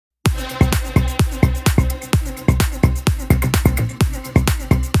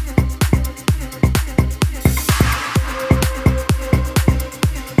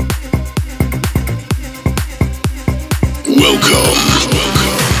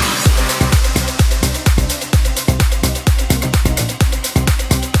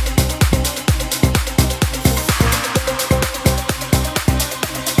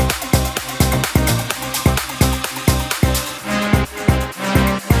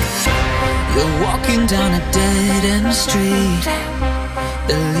We're walking down a dead end street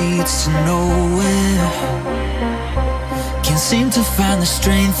that leads to nowhere. Can't seem to find the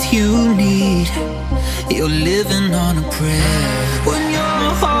strength you need. You're living on a prayer. When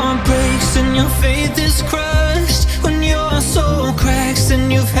your heart breaks and your faith is crushed, when your soul cracks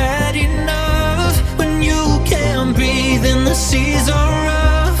and you've had enough, when you can't breathe and the seas are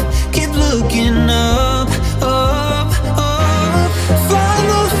rough, keep looking up, up, up. Find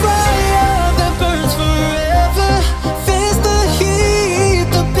the fire that burns forever. Face the heat,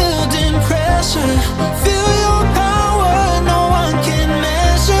 the building pressure. Feel your power, no one can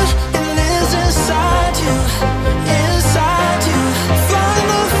measure. It lives inside you, inside you. Find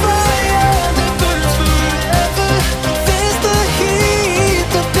the fire that burns forever. Face the heat,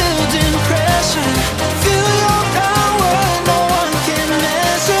 the building pressure. Feel your power, no one can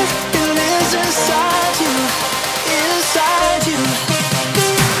measure. It lives inside you, inside you.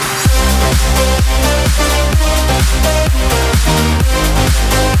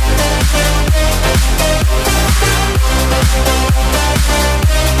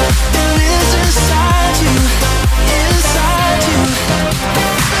 It lives inside you, inside you.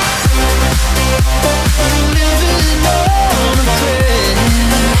 You're living on a prayer.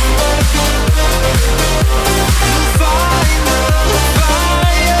 You find the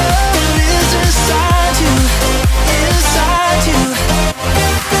fire. It lives inside you, inside you.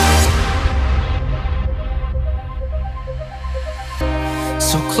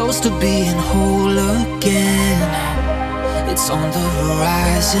 So close to being whole again. It's on the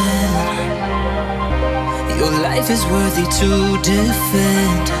horizon. Your life is worthy to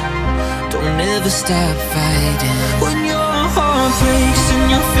defend. Don't ever stop fighting. When your heart breaks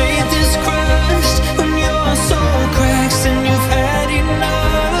and your faith is crushed, when your soul cracks and you've had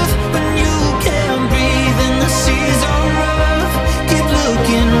enough, when you can't breathe and the seas are rough, keep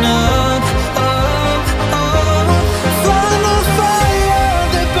looking up, up, up. Find the fire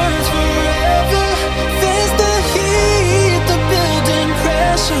that burns forever. Face the heat, the building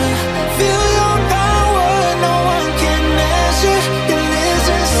pressure. Feel your power, no one can measure. It lives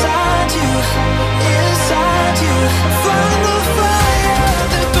inside you, inside you. Find the fire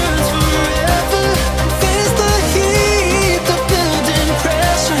that burns forever. Face the heat, the building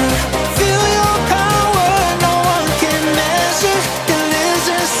pressure. Feel your power, no one can measure. It lives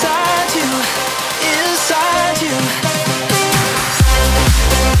inside you, inside you.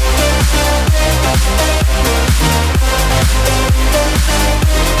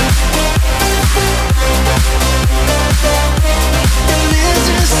 It lives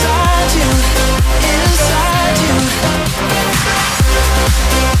inside you, inside you.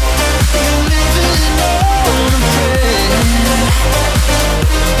 You're living on a prayer.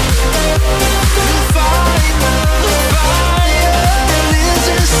 You find the fire. It lives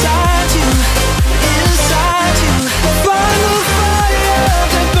inside you, inside you. Find the fire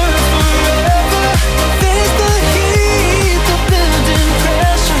that burns forever. Face the heat, the building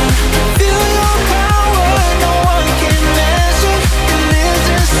pressure. Feel your power, no one can measure. It lives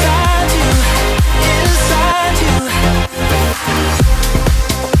inside you, inside you.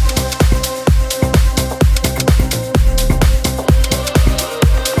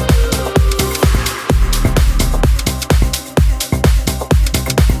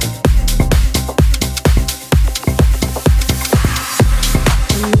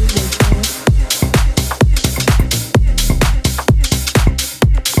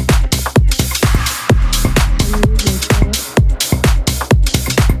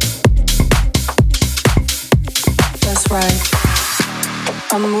 That's right.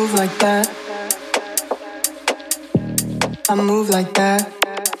 I move like that. I move like that.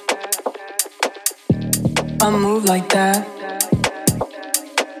 I move like that.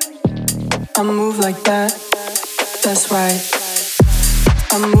 I move like that. That's right.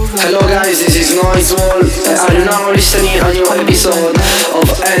 I move like Hello guys, this is Noise Wall. Are you now listening a new episode of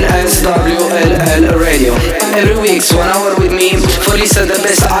NSWLL Radio? Every week, 1 hour with me for listen the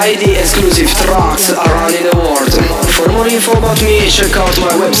best ID exclusive tracks around in the world. For more info about me, check out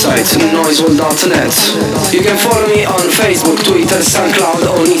my website, noisewall.net. You can follow me on Facebook, Twitter,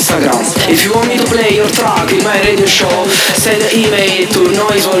 SoundCloud or Instagram. If you want me to play your track in my radio show, send an email to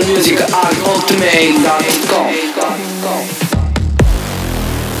noisewallmusic@hotmail.com.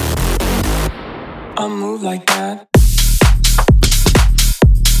 I move like that.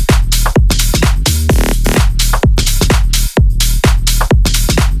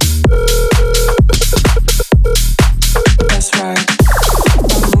 That's right. I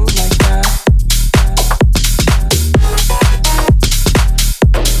move like that.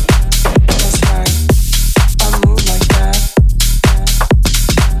 That's right. I move like that.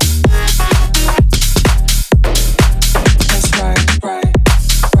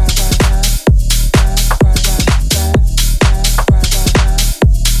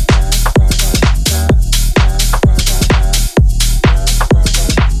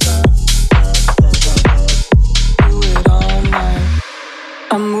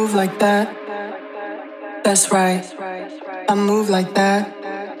 like that. That's right. I move like that.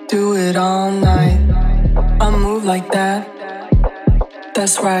 Do it all night. I move like that.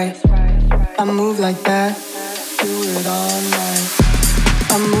 That's right. I move like that. Do it all night.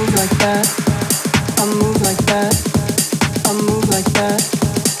 I move like that. I move like that. I move like that.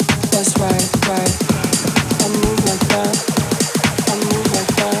 That's right, right. I move like that. I move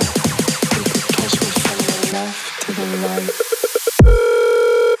like that. You can catch me from the left to the right.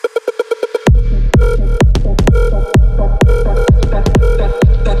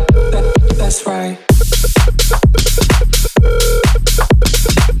 That's right.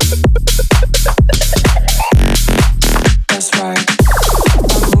 That's right.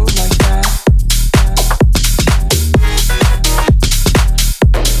 I move like that.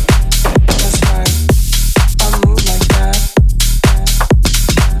 That's right. I move like that.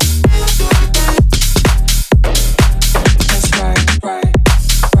 That's right. Right.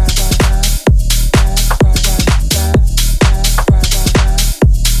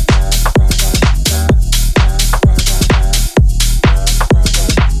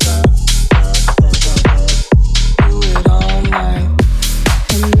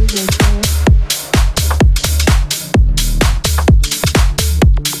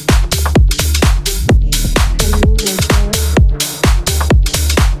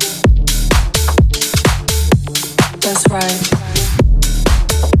 That's right.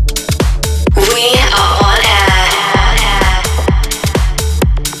 We are on air.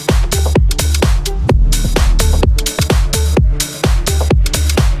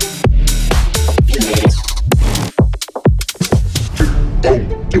 Oh,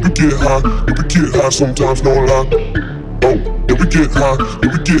 yeah, we get high sometimes, no lie. Oh, yeah, we get high,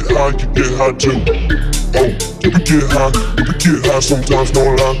 you get high too. Oh, yeah, we get high sometimes, no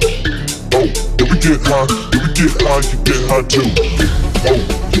lie. Oh, yeah, we get high, you get high too. Oh,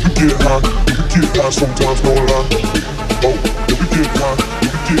 yeah, we get high sometimes, no lie. Oh, yeah, we get high,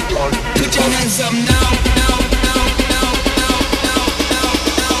 you get high. Put your hands up now.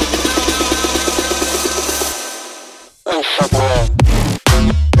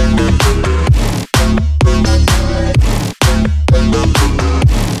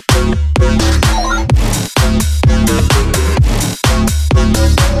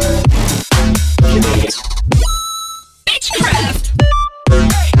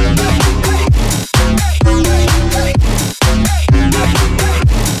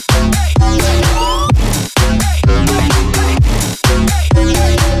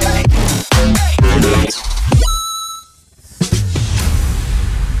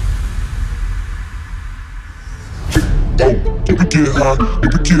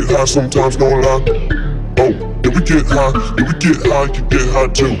 Get high sometimes, no lie. Oh, yeah, we get high, you get high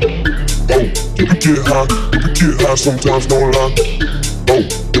too. Oh, yeah, we get high sometimes, no lie. Oh,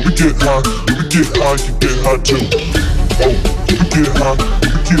 yeah, we get high, you get high too. Oh, yeah, we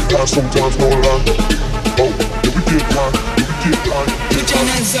get high sometimes, no lie. Oh, yeah, we get high, Put your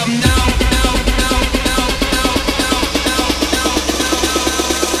hands up now.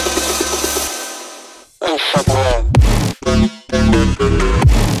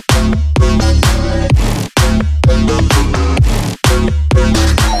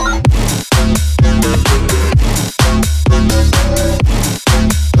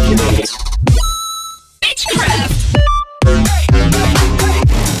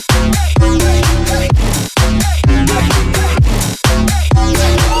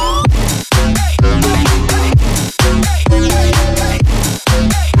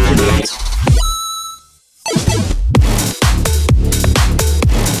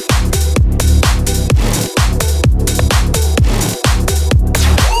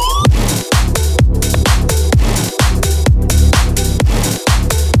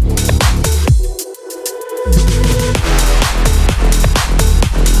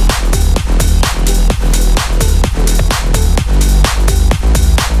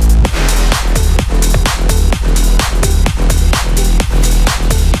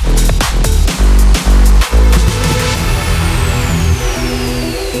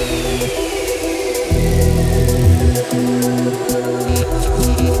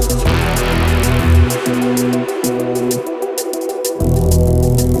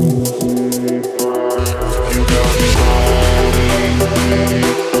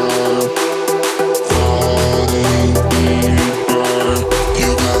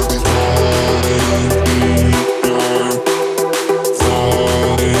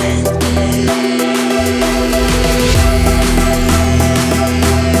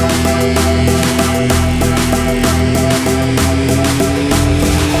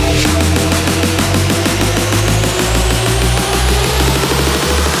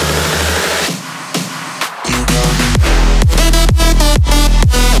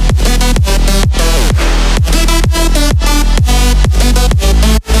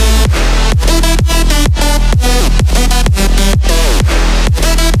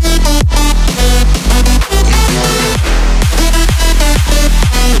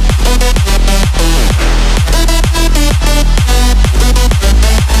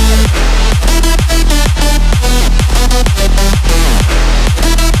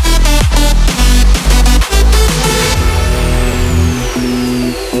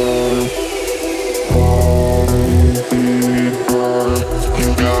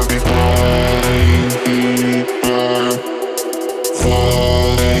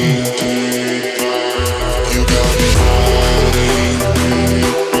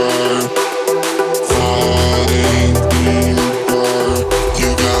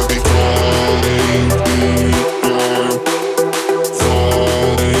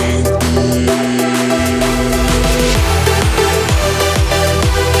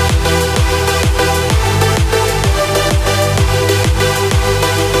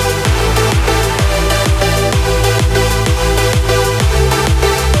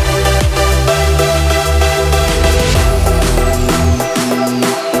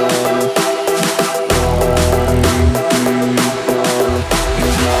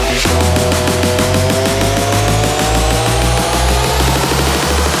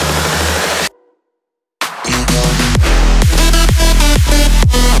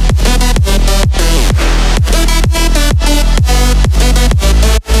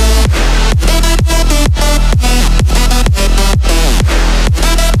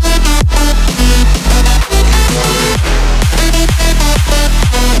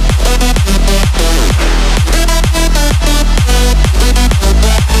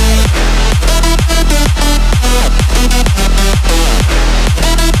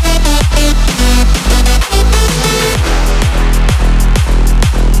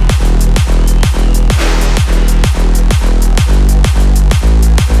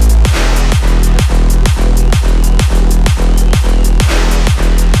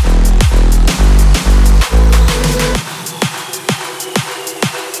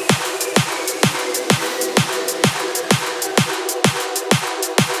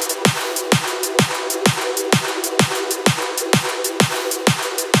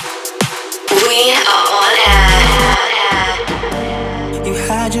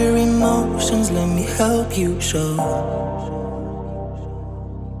 up you show.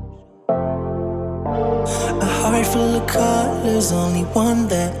 A heart full of colors, only one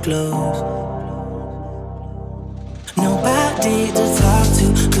that glows. Nobody to talk to,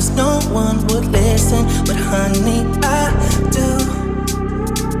 cause no one would listen. But honey, I do.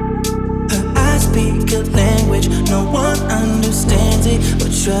 Her eyes speak a language no one understands it,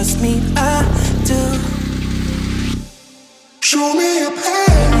 but trust me, I do. Show me a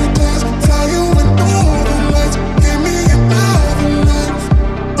paradise, fly you with northern lights. Give me another life.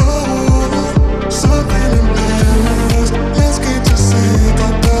 Oh, something in paradise. Let's get to say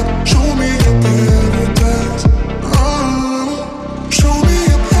goodbye. Show me a paradise. Oh, show me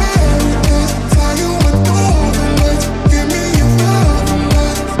a paradise, fly you with northern lights. Give me another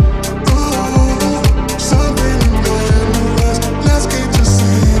life. Oh, something in paradise. Let's get to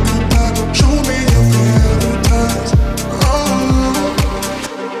say goodbye. Show me a paradise.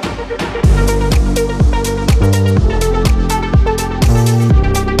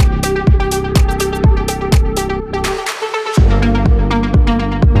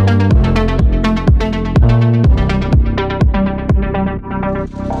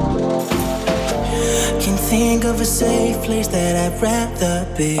 Can't think of a safe place that I'd rather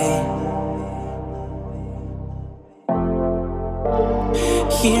be.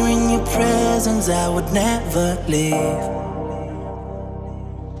 Here in your presence I would never leave.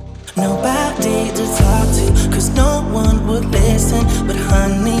 Nobody to talk to, cause no one would listen. But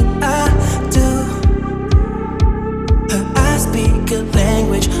honey, I do. Her eyes speak a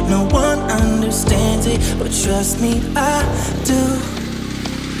language no one understands it, but trust me, I do.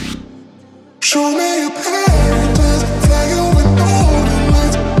 Show me a paradise, fly you with golden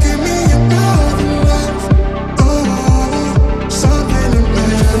lights. Give me another life. Oh, something in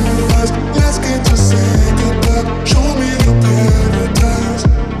paradise. Let's get to say goodbye. Show me a paradise.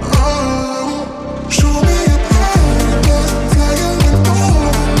 Oh, show me a paradise, fly you with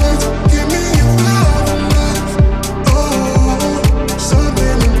golden lights. Give me another life. Oh,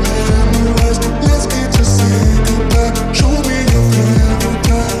 something in paradise. Let's get to say goodbye. Show me a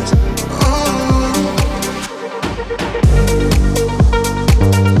paradise.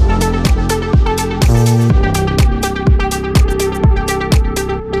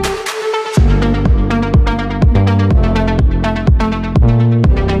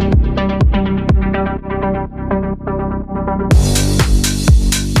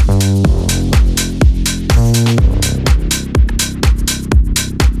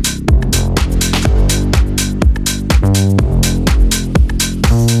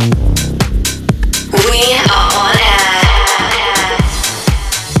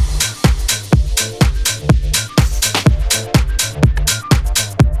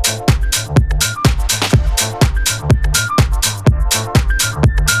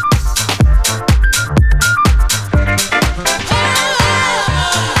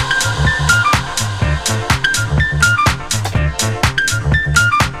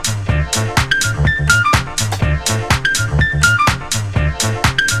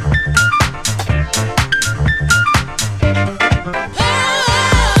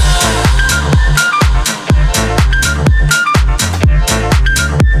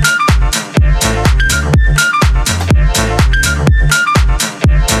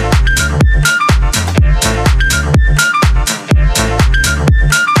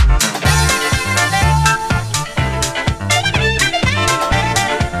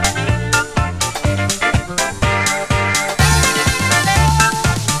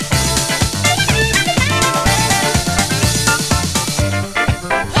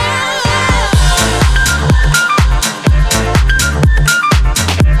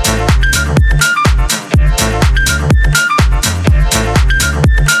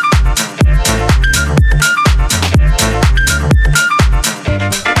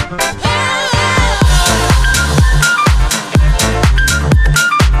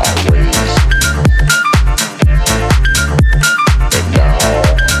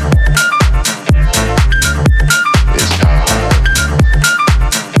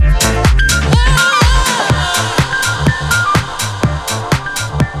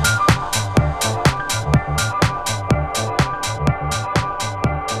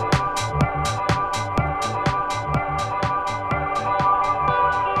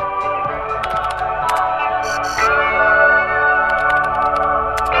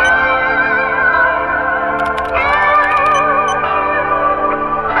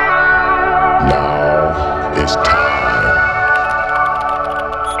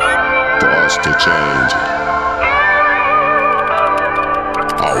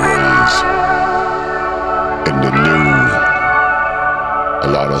 in the new, a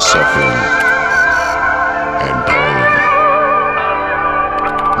lot of suffering,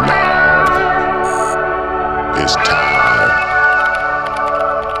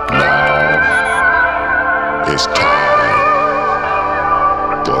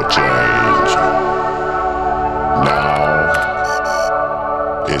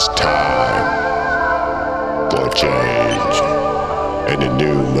 It's time for change in the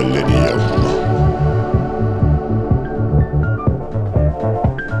new millennium.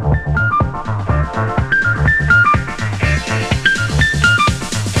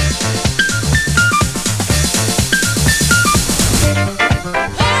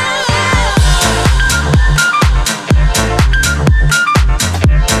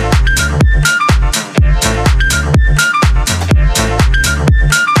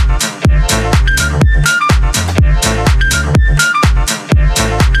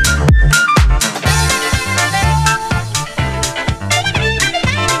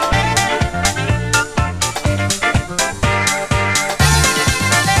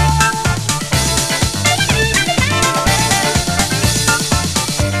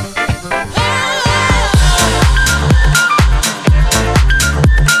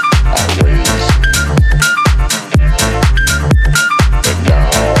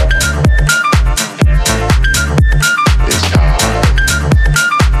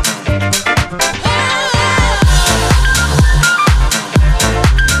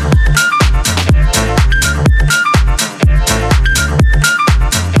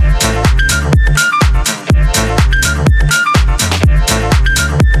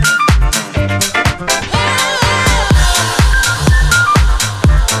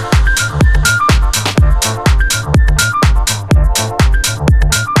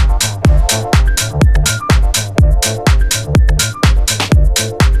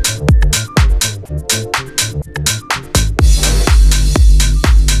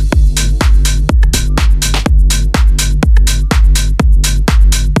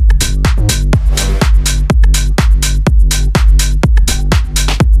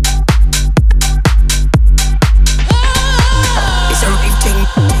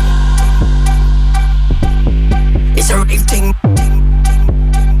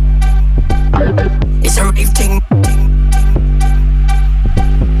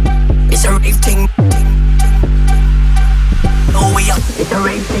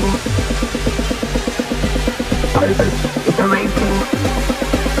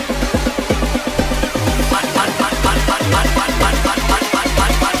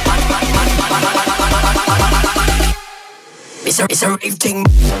 It's a rave thing.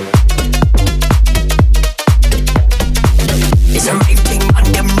 It's a rave thing, and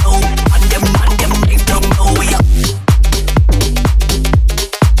them know, and them rave don't know we up.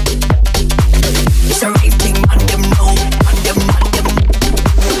 It's a rave thing, and them know, and them.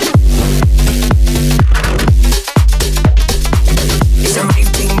 It's a rave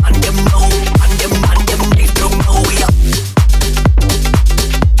thing, and them know, and them rave don't know we up.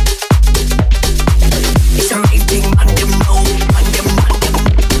 It's a rave thing, and them know, and them.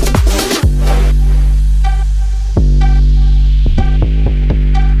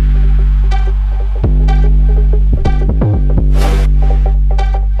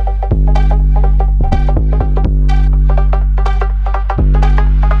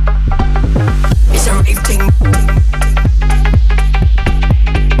 It's a rave thing.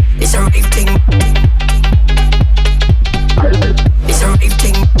 It's a rave thing. It's a rave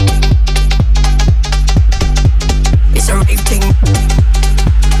thing. It's a rave thing.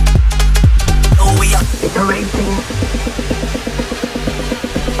 No, we are. It's a rave thing.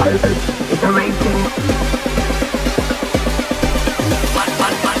 It's a rave thing.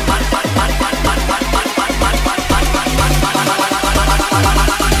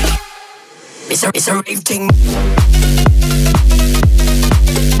 It's a rave thing.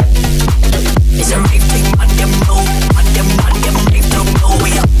 It's a rave thing, and them know, and them rave don't know we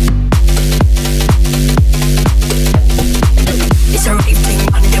are. It's a rave thing,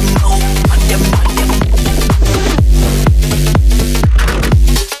 and them know, and them.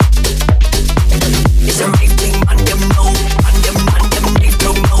 It's a rave thing, and them know, and them rave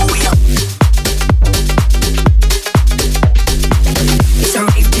don't know we are. It's a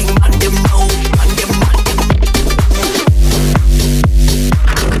rave thing, and them know, and them.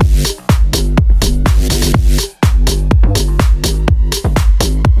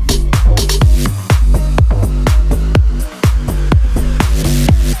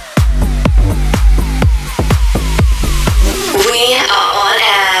 We are on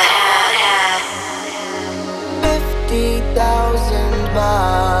air. 50,000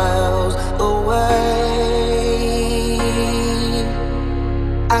 miles away,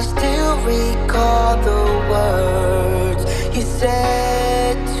 I still recall the words you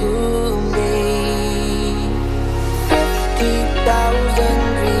said to me. 50,000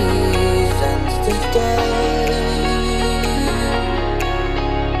 reasons to stay,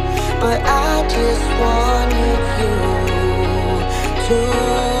 but I just wanted you to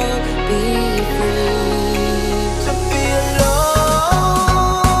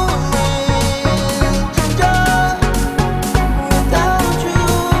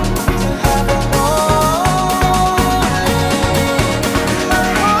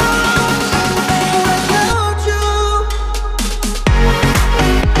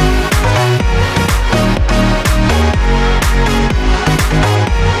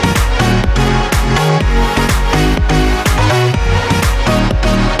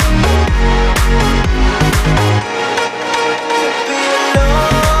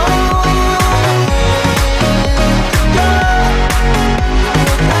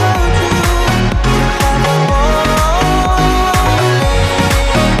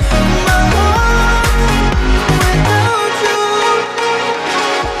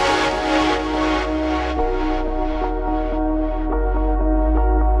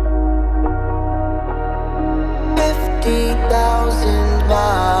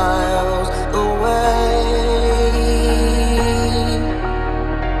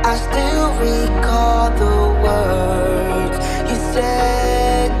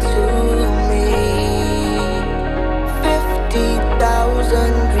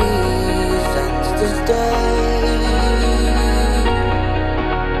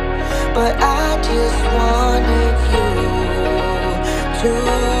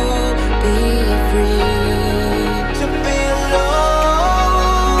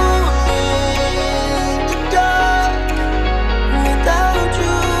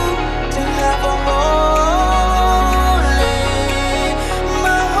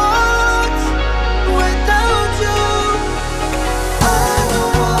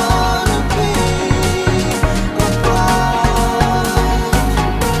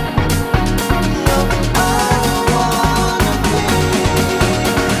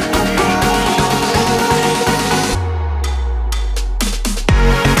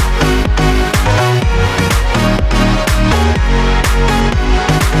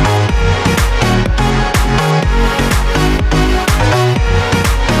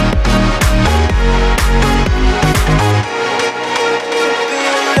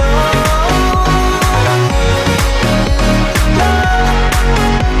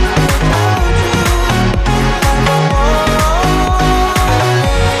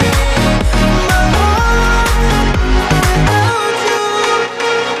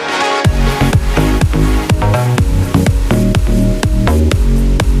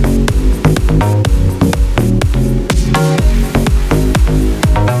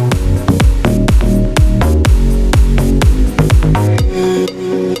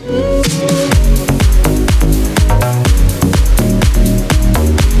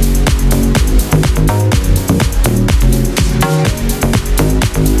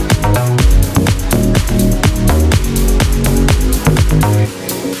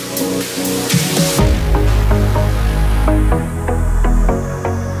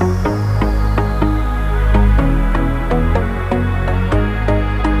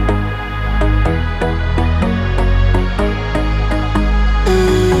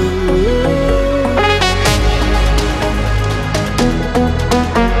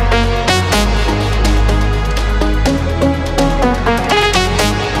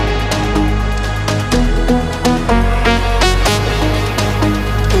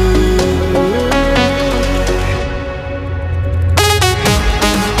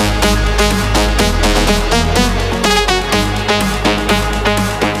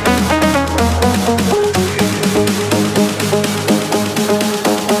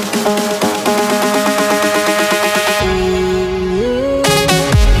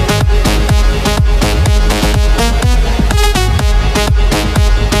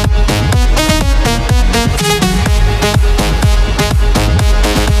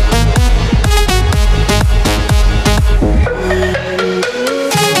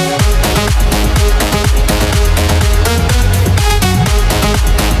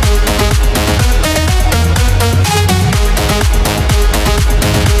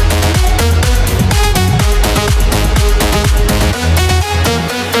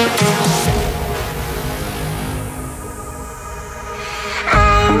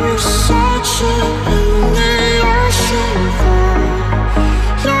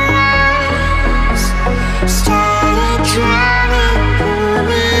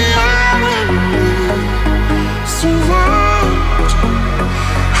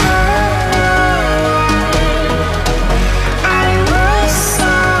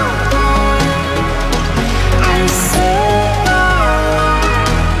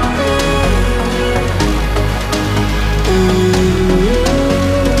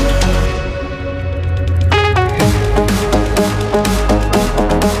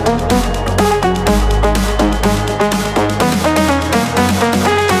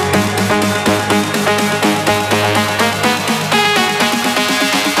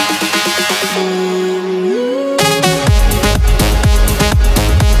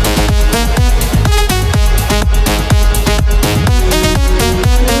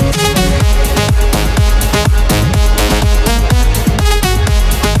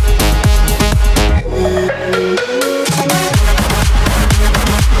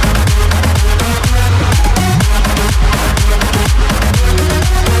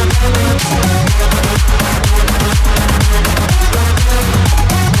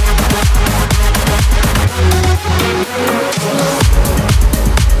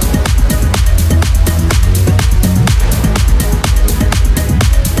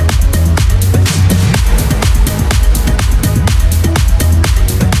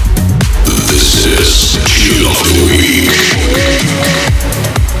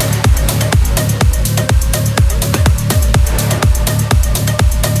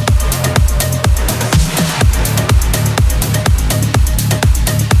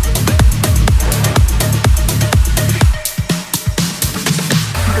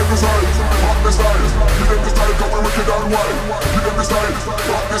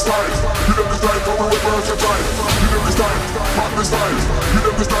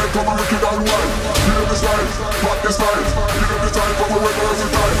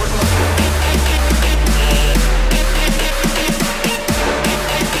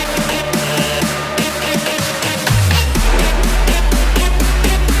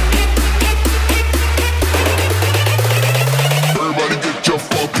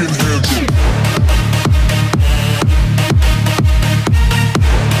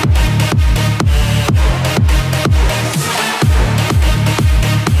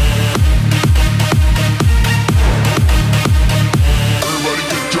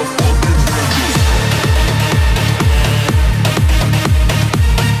Everybody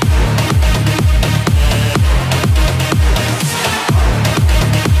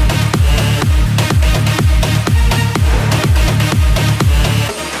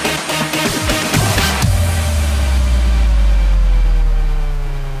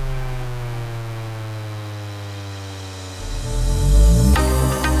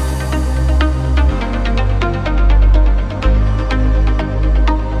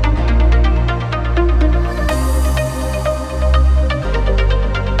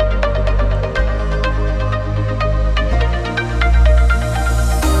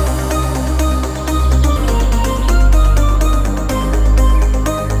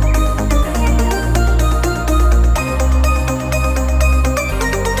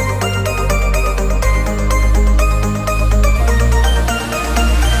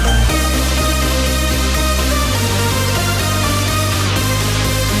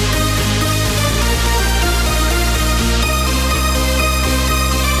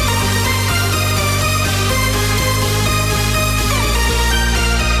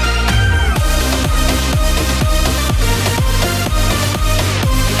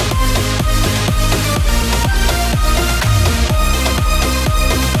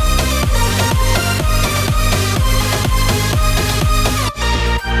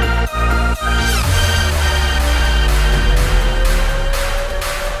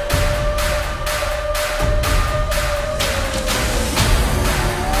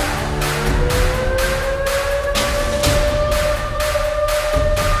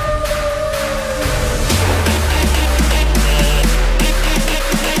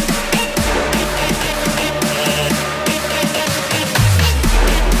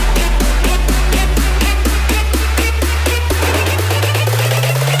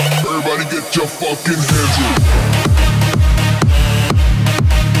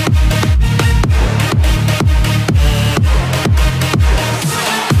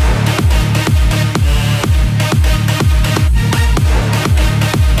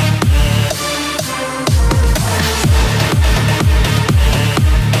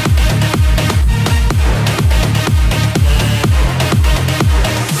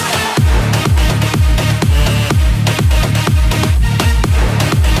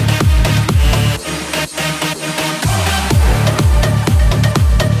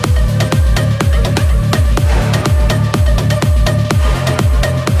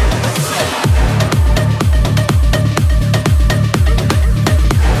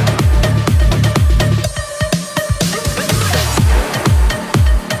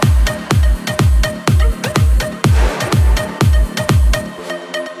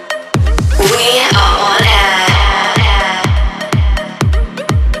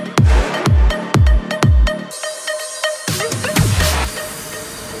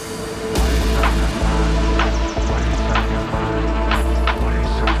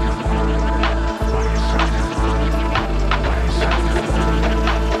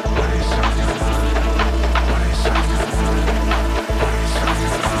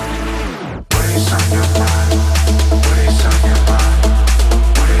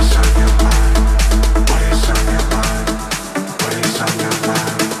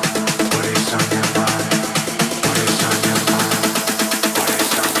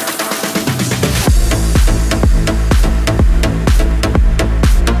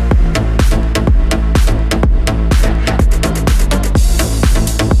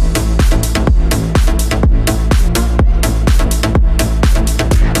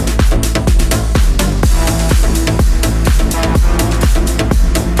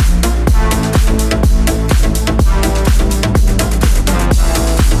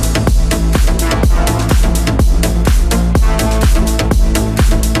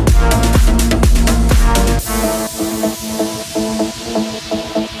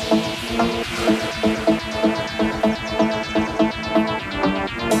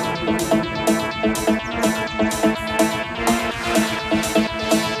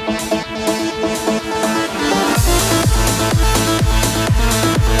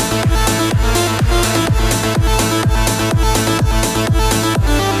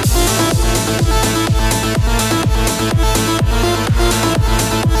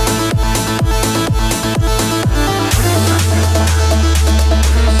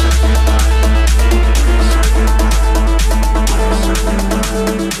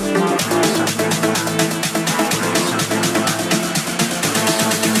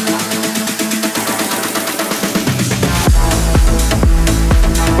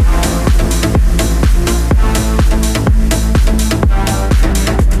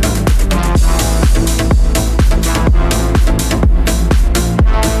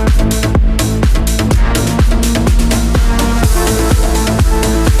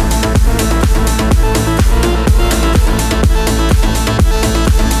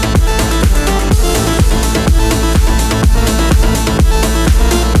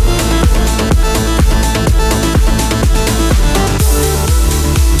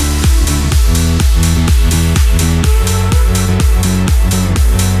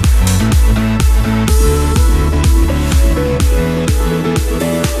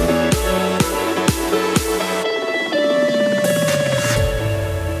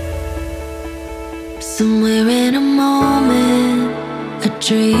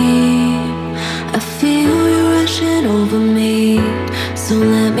So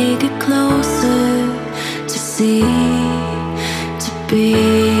let me get closer to see, to be.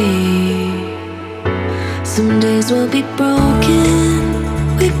 Some days will be broken,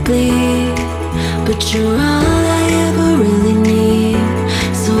 we bleed, but you're all I ever really need.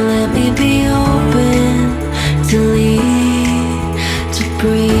 So let me be open to lead, to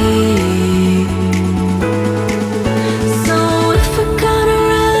breathe. So if we're gonna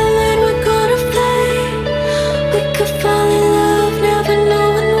run, then we're gonna fly. We could fall in love, never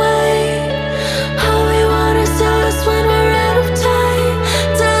knowing why. All we want is us when we're out of time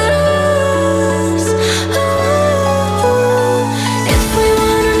to lose. If we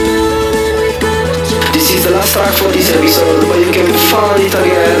wanna know, then we gotta try. This is the last track for this episode, but you can find it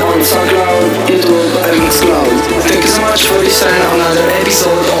again on SoundCloud, YouTube and Mixcloud. Thank you so much for listening to another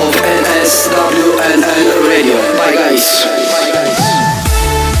episode of NSWLL Radio. Bye guys.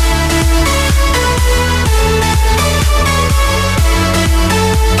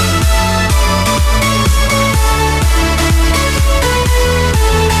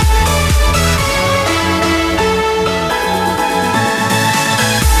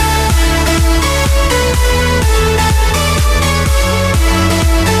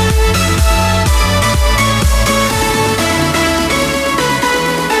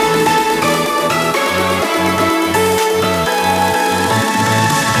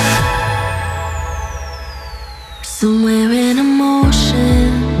 Somewhere in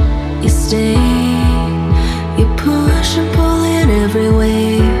emotion, you stay. You push and pull in every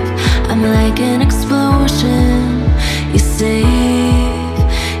wave. I'm like an explosion. You save,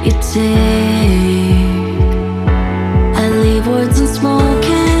 you take.